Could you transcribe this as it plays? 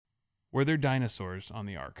Were there dinosaurs on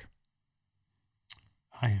the ark?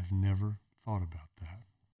 I have never thought about that.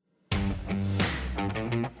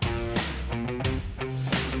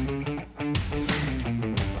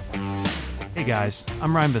 Hey guys,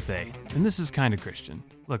 I'm Ryan Bethea, and this is Kinda Christian.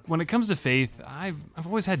 Look, when it comes to faith, I've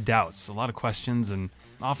always had doubts, a lot of questions, and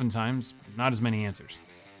oftentimes not as many answers.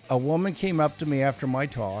 A woman came up to me after my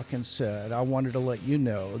talk and said, I wanted to let you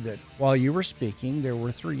know that while you were speaking, there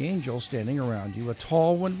were 3 angels standing around you, a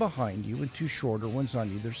tall one behind you and 2 shorter ones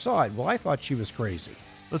on either side. Well, I thought she was crazy.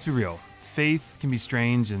 Let's be real. Faith can be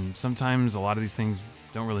strange, and sometimes a lot of these things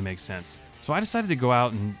don't really make sense. So I decided to go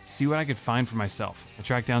out and see what I could find for myself. I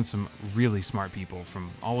tracked down some really smart people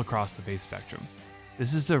from all across the faith spectrum.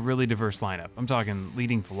 This is a really diverse lineup. I'm talking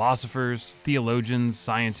leading philosophers, theologians,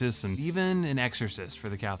 scientists, and even an exorcist for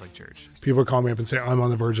the Catholic Church. People call me up and say, I'm on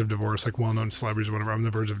the verge of divorce, like well-known celebrities or whatever. I'm on the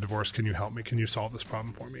verge of divorce. Can you help me? Can you solve this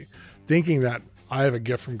problem for me? Thinking that I have a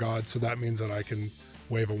gift from God, so that means that I can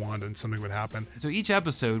wave a wand and something would happen. So each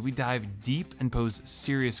episode, we dive deep and pose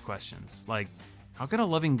serious questions, like, how can a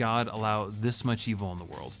loving God allow this much evil in the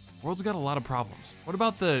world? The world's got a lot of problems. What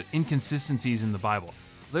about the inconsistencies in the Bible?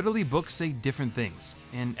 Literally, books say different things.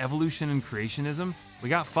 In evolution and creationism, we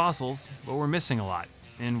got fossils, but we're missing a lot.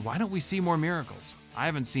 And why don't we see more miracles? I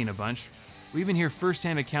haven't seen a bunch. We even hear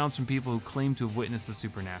firsthand accounts from people who claim to have witnessed the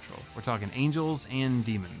supernatural. We're talking angels and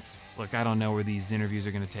demons. Look, I don't know where these interviews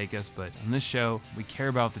are going to take us, but on this show, we care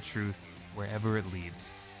about the truth wherever it leads.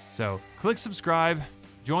 So click subscribe,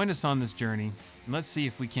 join us on this journey, and let's see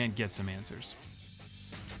if we can't get some answers.